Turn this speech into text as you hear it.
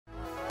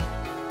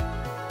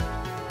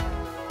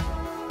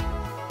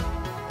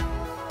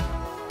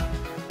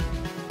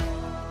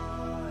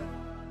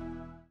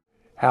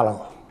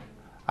Hello,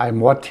 I'm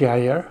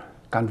Watiayer,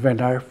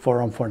 convener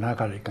Forum for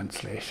Naga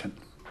Reconciliation.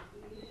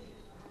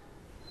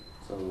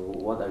 So,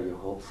 what are your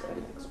hopes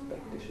and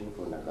expectations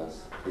for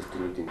Naga's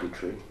Destiny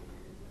 23?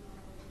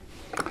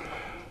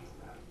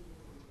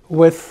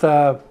 With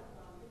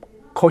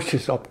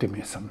cautious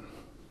optimism,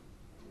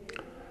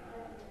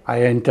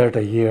 I entered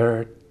the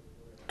year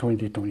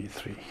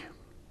 2023.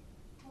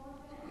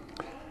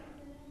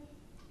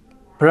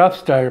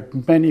 Perhaps there are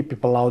many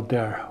people out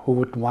there who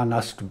would want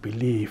us to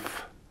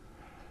believe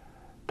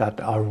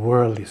that our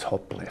world is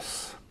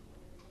hopeless.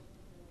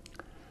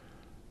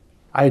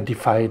 I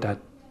defy that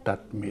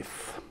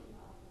myth.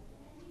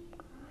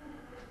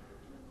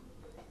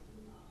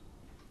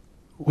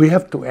 We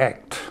have to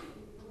act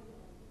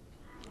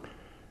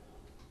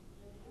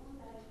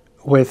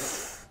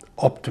with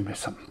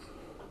optimism.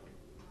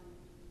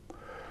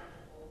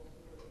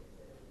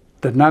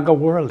 The Naga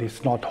world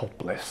is not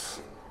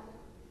hopeless.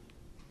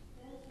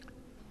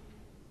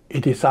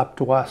 It is up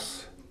to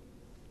us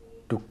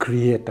to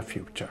create the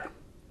future.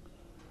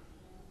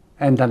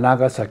 And the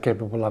Nagas are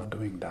capable of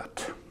doing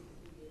that.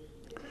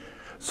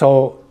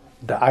 So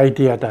the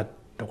idea that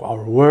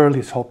our world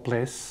is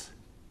hopeless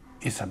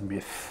is a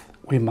myth.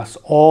 We must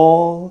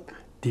all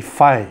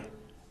defy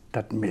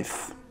that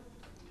myth.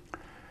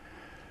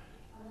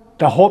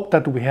 The hope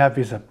that we have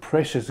is a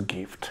precious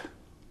gift.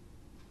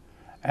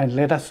 And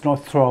let us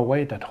not throw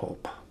away that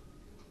hope.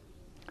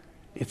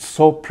 It's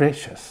so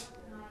precious.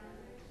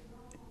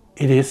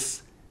 It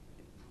is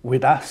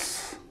with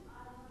us.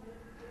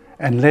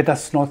 And let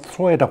us not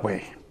throw it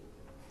away.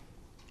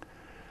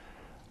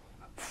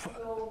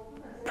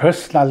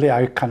 Personally,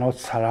 I cannot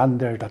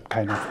surrender that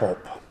kind of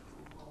hope.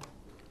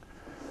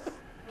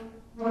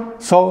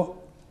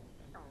 So,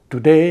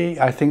 today,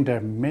 I think there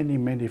are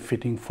many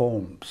fitting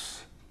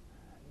forms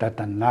that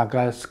the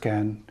Nagas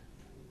can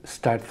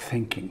start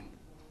thinking,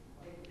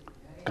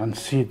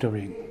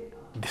 considering,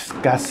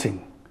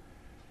 discussing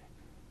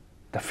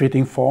the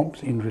fitting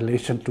forms in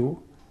relation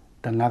to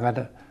the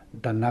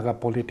Naga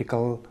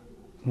political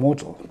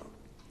model.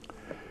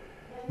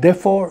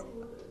 Therefore,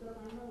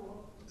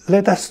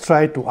 let us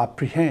try to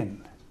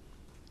apprehend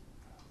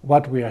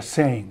what we are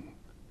saying,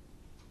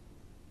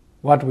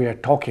 what we are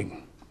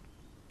talking.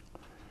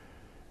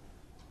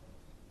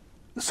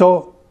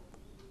 So,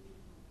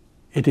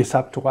 it is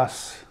up to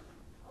us,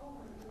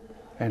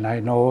 and I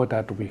know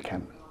that we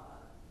can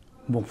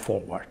move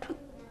forward.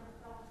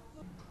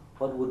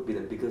 What would be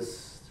the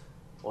biggest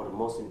or the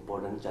most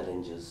important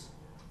challenges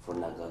for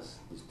Naga's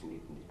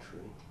Destiny 23?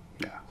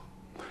 Yeah.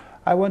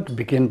 I want to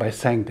begin by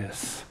saying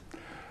this,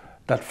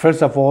 that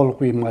first of all,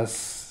 we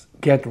must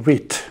get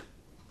rid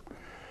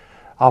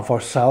of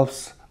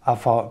ourselves,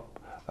 of our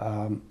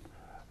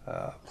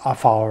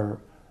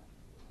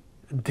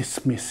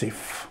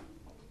dismissive,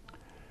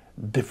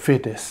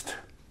 defeatist,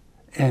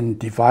 and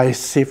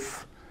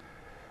divisive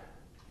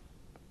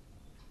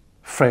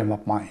frame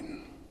of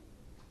mind.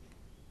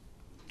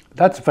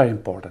 That's very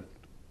important.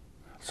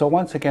 So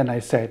once again, I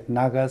said,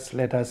 Nagas,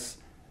 let us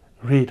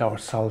rid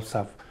ourselves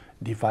of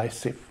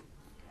divisive,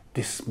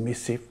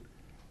 dismissive,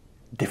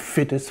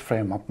 defeatist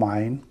frame of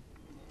mind.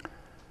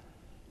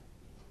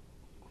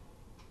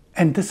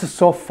 And this is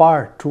so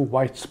far too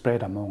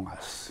widespread among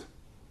us.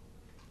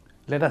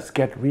 Let us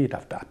get rid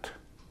of that.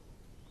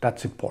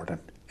 That's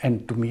important.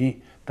 And to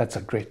me, that's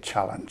a great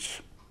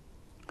challenge.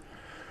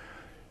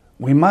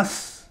 We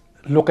must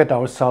look at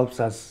ourselves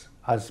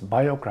as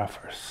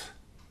biographers.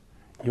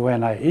 You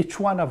and I, each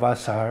one of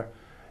us are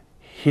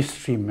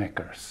history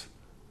makers,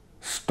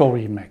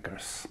 story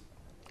makers.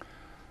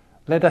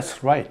 Let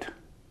us write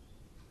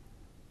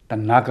the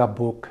Naga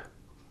book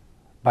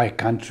by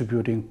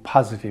contributing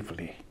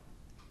positively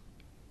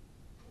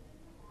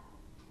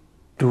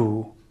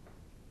to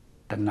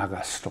the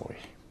Naga story.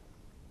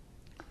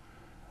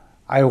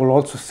 I will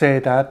also say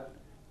that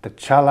the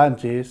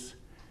challenge is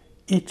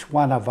each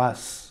one of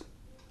us,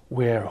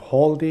 we're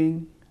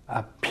holding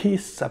a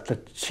piece of the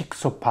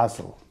jigsaw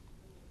puzzle.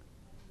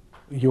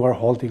 You are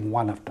holding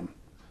one of them.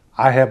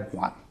 I have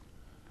one.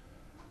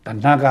 The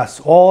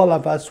Nagas, all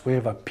of us, we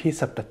have a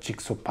piece of the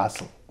jigsaw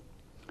puzzle.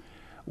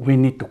 We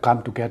need to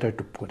come together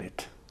to put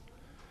it,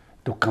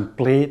 to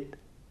complete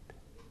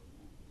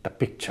the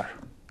picture.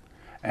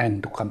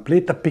 And to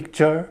complete the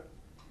picture,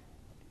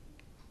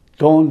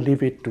 don't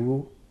leave it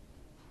to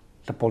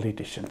the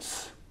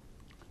politicians,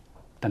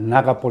 the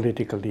Naga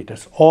political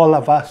leaders. All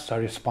of us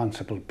are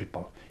responsible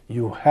people.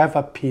 You have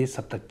a piece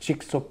of the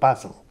jigsaw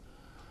puzzle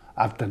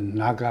of the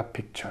Naga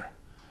picture.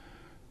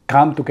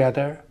 Come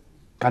together,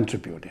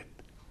 contribute it.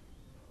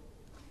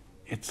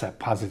 It's a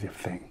positive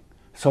thing.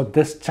 So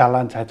this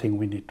challenge, I think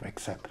we need to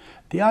accept.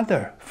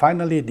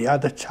 Finally, the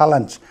other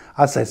challenge,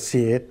 as I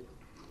see it,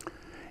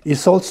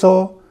 is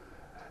also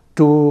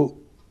to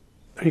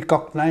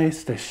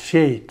recognize the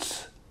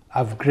shades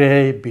of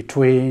gray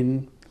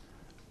between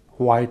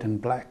white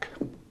and black,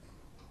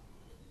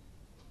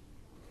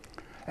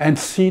 and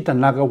see the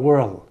Naga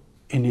world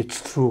in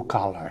its true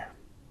color.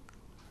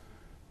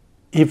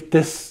 If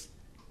this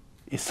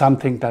is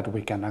something that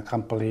we can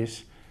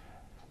accomplish,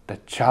 the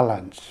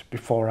challenge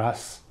before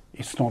us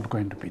is not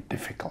going to be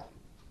difficult.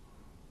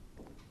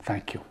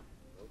 Thank you.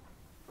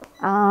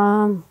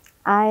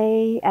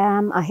 I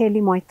am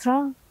Aheli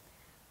Moitra.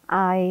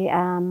 I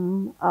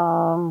am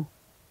a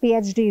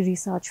PhD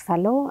research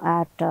fellow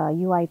at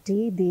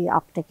UIT, the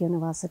Arctic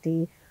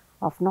University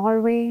of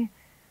Norway,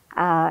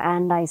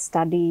 and I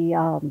study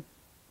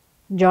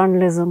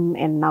journalism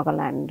in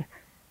Nagaland.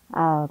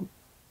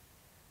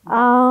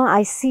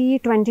 I see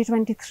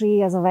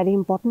 2023 as a very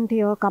important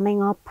year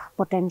coming up.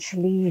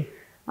 Potentially,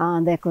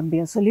 there could be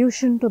a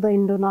solution to the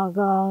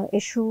Indo-Naga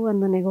issue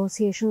and the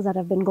negotiations that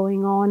have been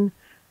going on.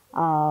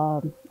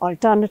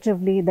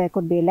 Alternatively, there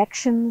could be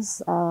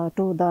elections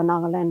to the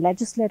Nagaland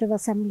Legislative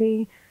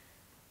Assembly.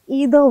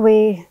 Either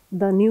way,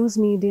 the news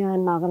media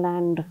in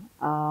Nagaland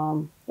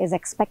is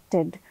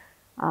expected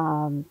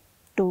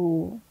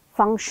to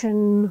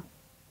function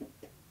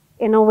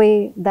in a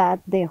way that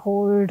they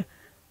hold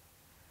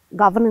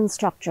governance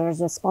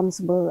structures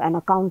responsible and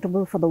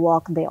accountable for the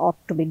work they ought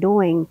to be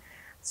doing.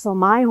 So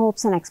my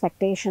hopes and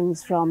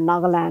expectations from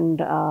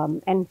Nagaland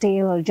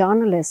entail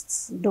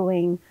journalists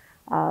doing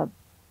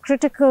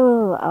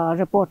critical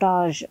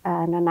reportage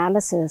and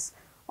analysis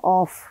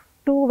of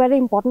two very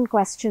important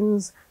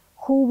questions: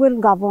 who will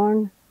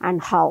govern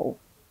and how?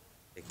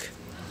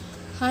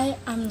 Hi,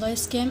 I'm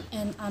Lois Kim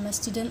and I'm a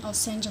student of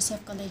St.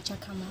 Joseph College,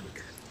 Jakama.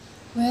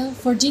 Well,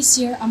 for this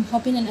year, I'm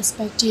hoping and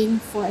expecting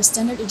for a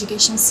standard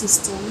education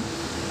system,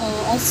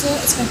 also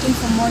expecting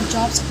for more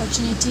jobs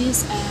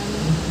opportunities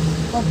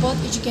and for both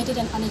educated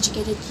and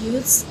uneducated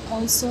youths,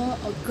 also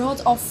a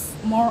growth of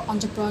more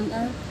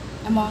entrepreneurs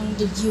among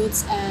the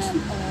youths and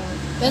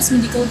best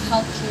medical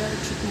healthcare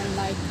treatment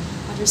like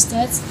other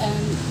states,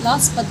 and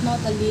last but not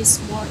the least,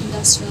 more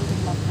industrial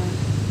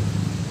development.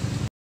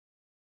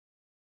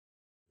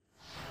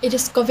 It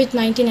is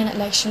COVID-19 and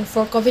election.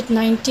 For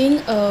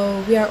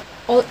COVID-19, we are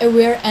all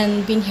aware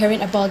and been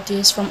hearing about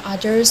this from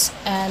others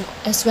and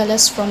as well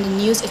as from the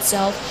news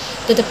itself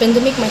that the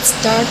pandemic might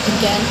start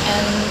again,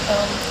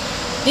 and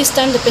this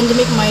time the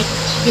pandemic might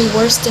be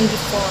worse than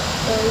before.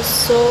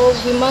 So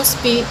we must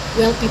be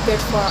well prepared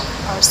for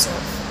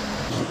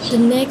ourselves. The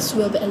next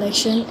will be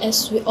election,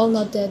 as we all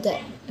know that the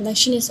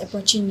election is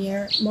approaching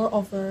near.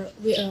 Moreover,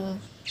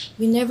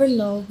 we never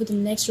know who the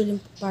next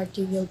ruling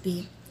party will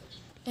be,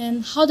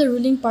 and how the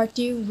ruling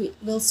party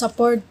will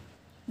support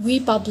we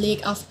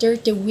public after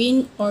they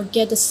win or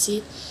get a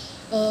seat.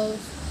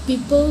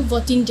 People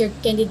voting their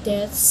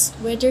candidates,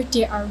 whether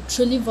they are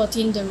truly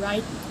voting the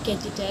right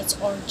candidates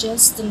or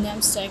just the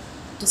namesake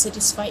to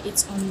satisfy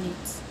its own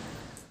needs.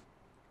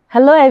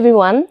 Hello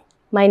everyone,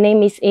 my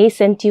name is A.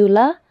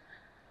 Sentiula.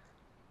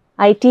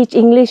 I teach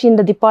English in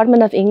the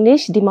Department of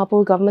English,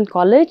 Dimapur Government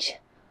College.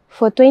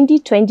 For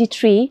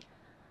 2023,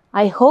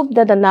 I hope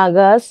that the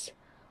Nagas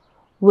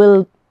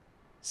will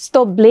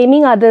stop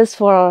blaming others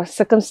for our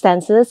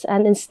circumstances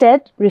and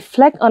instead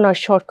reflect on our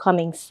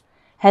shortcomings.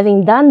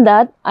 Having done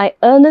that, I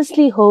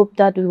earnestly hope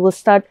that we will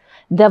start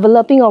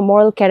developing our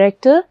moral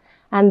character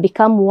and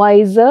become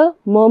wiser,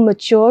 more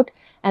matured,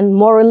 and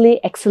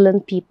morally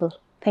excellent people.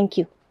 Thank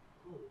you.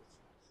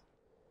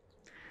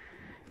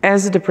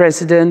 As the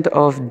president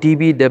of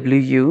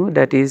DBWU,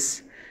 that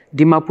is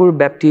Dimapur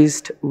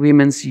Baptist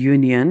Women's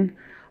Union,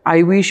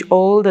 I wish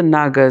all the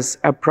Nagas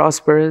a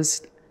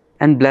prosperous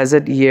and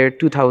blessed year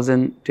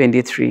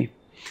 2023.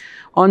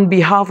 On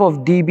behalf of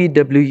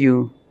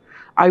DBWU,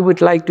 I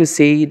would like to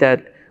say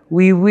that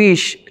we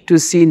wish to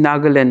see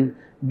Nagaland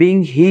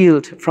being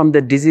healed from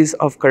the disease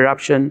of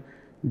corruption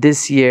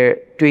this year,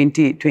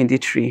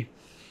 2023.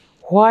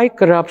 Why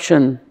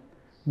corruption?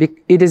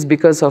 It is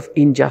because of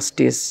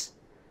injustice.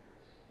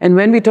 And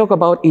when we talk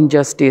about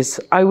injustice,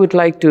 I would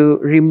like to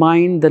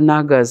remind the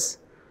Nagas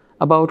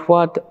about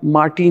what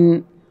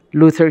Martin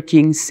Luther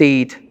King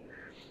said,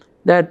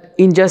 that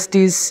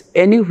injustice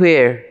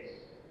anywhere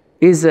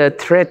is a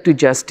threat to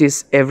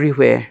justice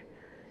everywhere.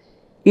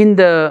 In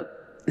the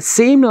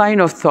same line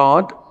of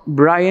thought,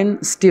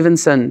 Brian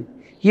Stevenson,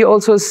 he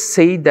also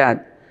said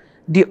that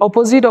the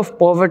opposite of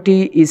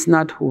poverty is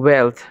not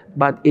wealth,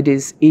 but it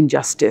is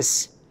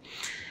injustice.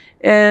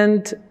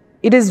 And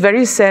it is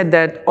very sad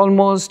that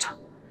almost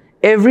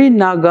every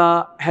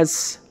Naga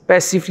has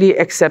passively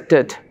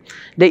accepted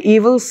the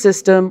evil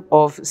system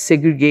of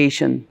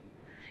segregation.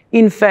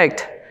 In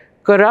fact,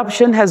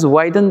 corruption has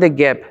widened the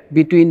gap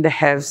between the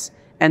haves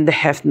and the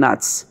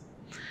have-nots.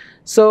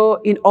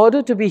 So in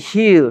order to be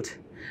healed,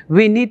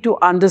 we need to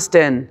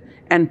understand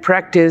and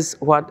practice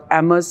what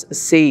Amos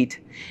said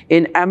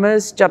in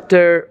Amos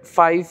chapter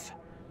 5,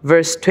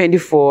 verse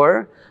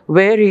 24,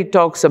 where he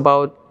talks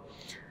about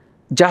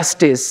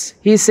justice.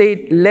 He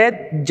said,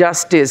 "Let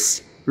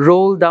justice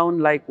roll down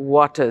like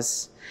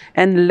waters,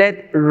 and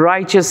let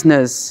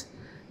righteousness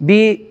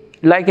be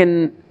like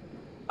an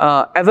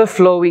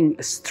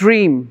ever-flowing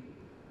stream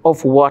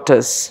of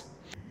waters."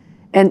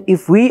 And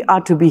if we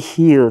are to be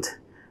healed,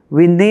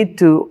 we need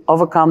to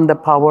overcome the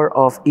power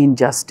of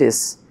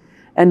injustice.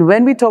 And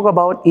when we talk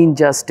about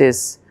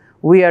injustice,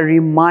 we are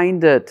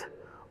reminded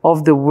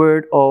of the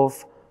word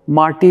of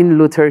Martin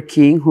Luther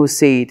King, who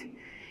said,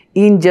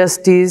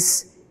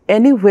 "Injustice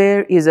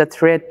anywhere is a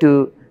threat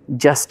to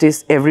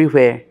justice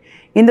everywhere.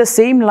 In the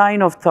same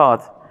line of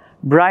thought,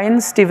 Brian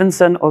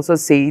Stevenson also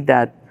said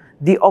that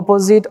the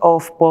opposite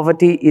of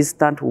poverty is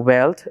not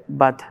wealth,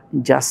 but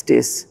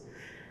justice.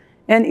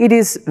 And it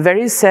is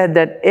very sad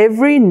that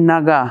every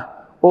Naga,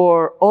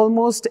 or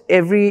almost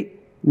every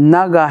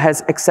Naga,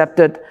 has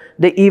accepted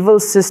the evil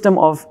system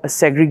of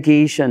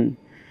segregation.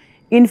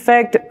 In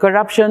fact,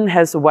 corruption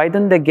has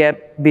widened the gap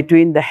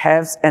between the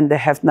haves and the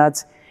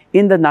have-nots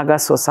in the Naga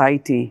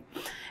society.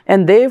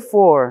 And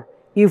therefore,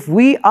 if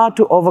we are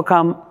to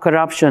overcome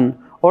corruption,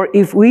 or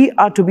if we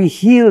are to be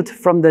healed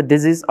from the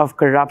disease of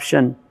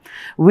corruption,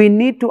 we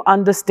need to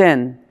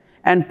understand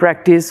and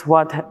practice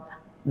what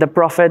the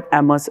prophet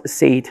Amos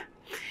said.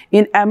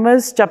 In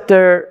Amos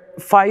chapter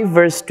 5,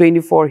 verse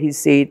 24, he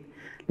said,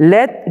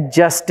 "Let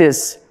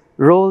justice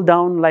roll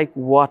down like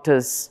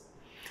waters,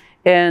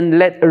 and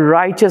let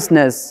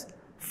righteousness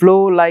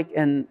flow like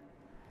an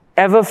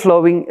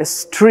ever-flowing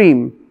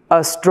stream,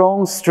 a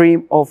strong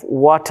stream of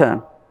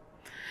water."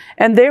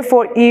 And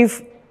therefore,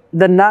 if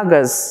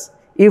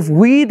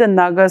we the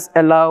Nagas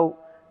allow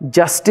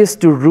justice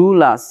to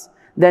rule us,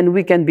 then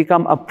we can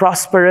become a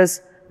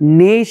prosperous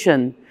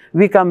nation.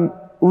 We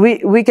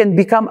can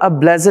become a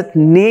blessed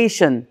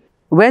nation.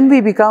 When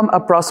we become a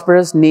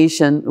prosperous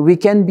nation, we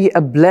can be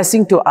a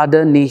blessing to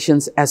other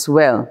nations as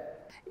well.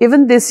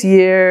 Even this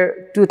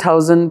year,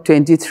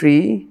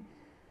 2023,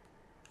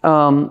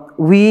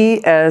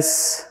 we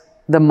as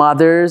the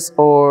mothers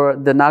or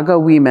the Naga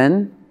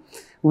women,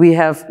 we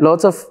have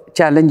lots of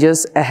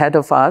challenges ahead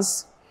of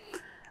us.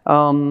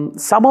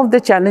 Some of the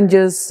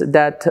challenges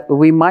that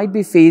we might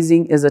be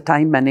facing is a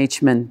time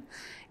management.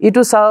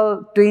 Itu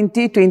sal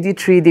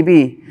 2023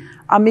 DB,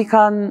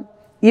 amikhan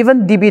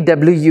even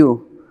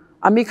DBW,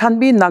 amikhan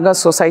bi Naga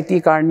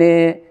society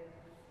karne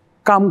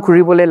kam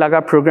kuribole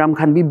laga program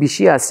khan bi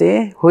bishi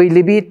ase,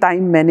 hoile bi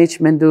time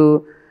management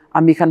du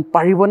amikhan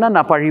paribo na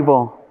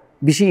naparibo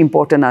bishi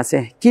important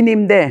ase.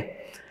 Kinim de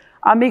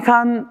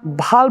amikhan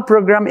bhal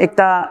program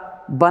ekta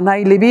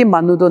banai lebi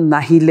manu do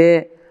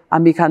nahile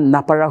amikhan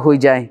napara hoi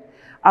jai.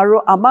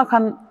 Aro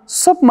amakhan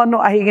sob manu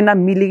ahigina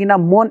miligina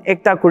mon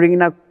ekta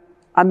kurigina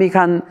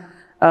amikhan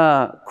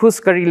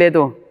khus karile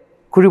do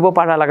kuribo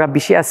para laga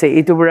bishi ase.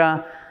 Itu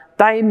bura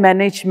time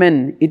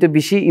management itu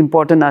bishi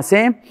important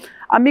ase.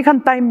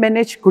 Amikhan time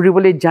manage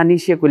kuribole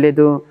janishe kule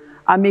do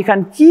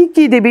amikhan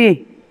ki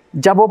debi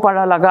jabo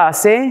para laga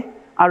ase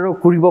aro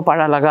kuribo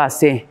para laga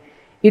ase.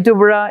 Itu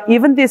bura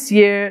even this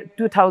year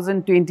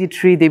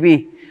 2023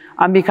 debi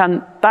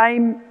amikhan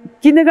time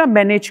kinega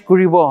manage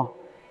kuribo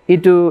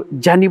itu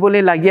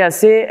janibole lagi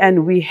ase,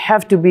 and we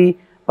have to be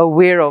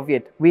aware of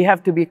it. We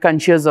have to be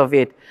conscious of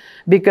it.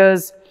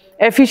 Because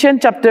Ephesians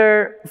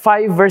chapter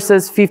 5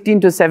 verses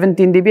 15 to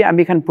 17 dibi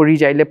amikhan puri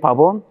jaile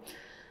pabo.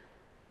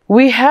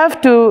 We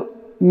have to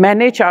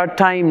manage our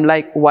time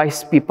like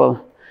wise people,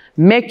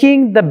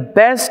 making the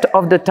best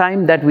of the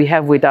time that we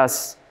have with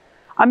us.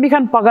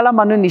 Amikhan pagala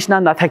manu nishna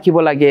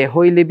nathakibo lage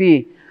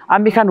hoilebi,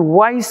 amikhan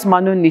wise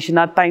manu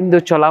nishna time do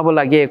cholabo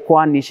lage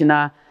kwa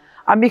nishna,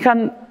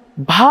 amikhan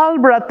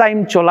bhal bra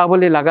time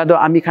cholabole lagado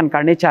amikhan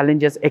karne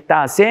challenges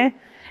ekta ase.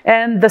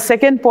 And the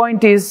second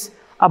point is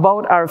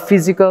about our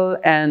physical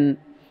and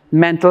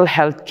mental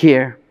health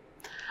care.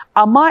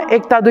 Ama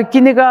ekta do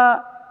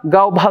kiniga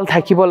gao bhal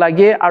thakibo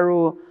lage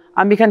aru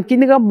amikhan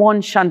kiniga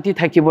mon shanti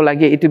thakibo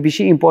lage, itu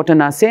bishi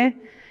important ase.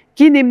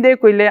 Kinimde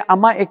koile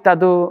ama ekta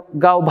do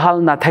gao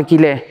bhal na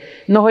thakile,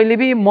 nohoile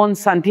bi mon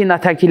shanti na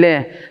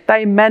thakile,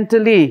 tai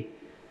mentally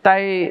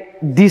tai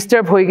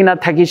disturb hoigina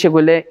thakishe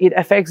gole, it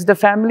affects the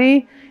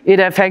family, it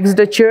affects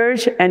the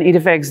church, and it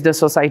affects the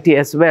society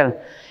as well.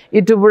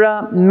 Itu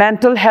bura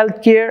mental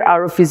health care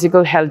or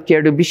physical health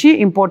care do bishi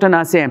important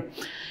ase.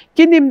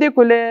 Kinimde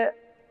kole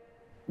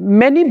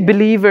many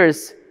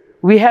believers,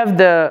 we have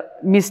the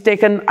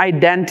mistaken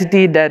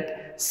identity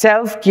that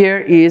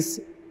self-care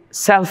is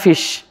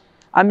selfish.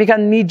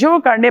 Amikhan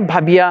nijor karne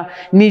bhabia,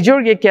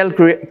 nijor ge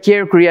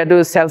care kriya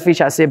do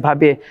selfish ase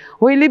bhabe.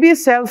 Hoile bi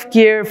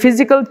self-care,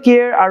 physical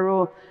care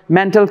aro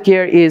mental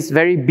care is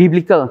very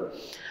biblical.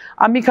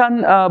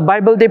 Amikhan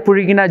Bible de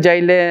purigina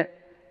jaile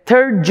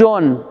 3rd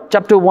John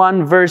chapter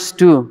 1 verse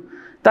 2.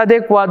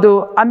 Tade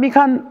kwado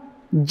amikhan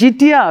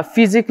jitia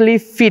physically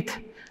fit,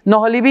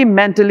 nohole bi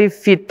mentally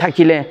fit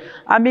thakile,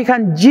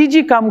 amikhan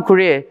ji kam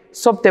kure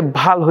sobte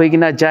bhal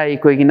hoigina jai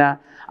koigina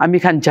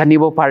amikhan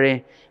janibo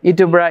pare.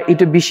 Itu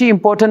bishi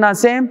important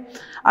ase.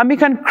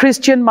 Amikhan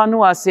Christian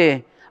manu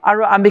ase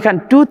aro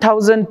amikhan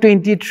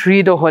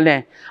 2023 do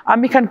hole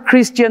amikhan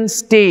Christian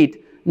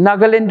state,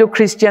 Nagaland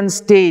Christian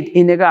state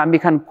inega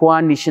amikhan kwa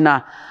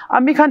nishina,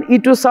 amikhan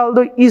itu sal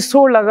do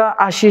isor laga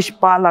ashish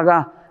pa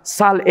laga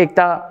sal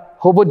ekta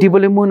hobo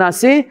dibole mun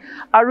ase,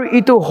 aru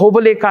itu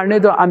hobole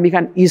karne do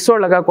amikhan isor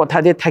laga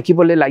kotha de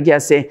thakibole lagi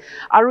ase,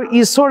 aru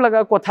isor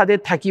laga kotha de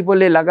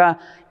thakibole laga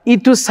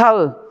itu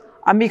sal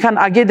amikhan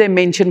age de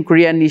mention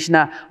Korean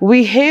nishna.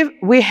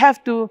 We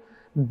have to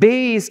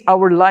base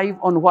our life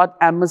on what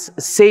Amos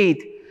said,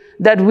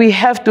 that we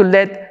have to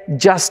let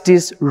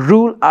justice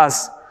rule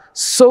us,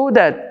 so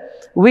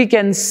that we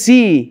can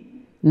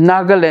see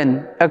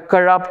Nagaland, a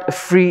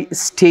corrupt-free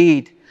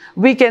state.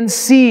 We can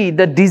see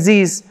the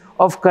disease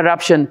of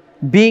corruption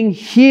being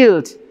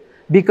healed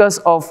because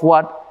of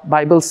what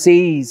Bible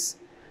says,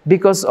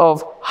 because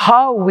of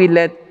how we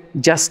let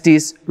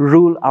justice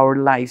rule our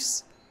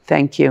lives.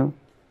 Thank you.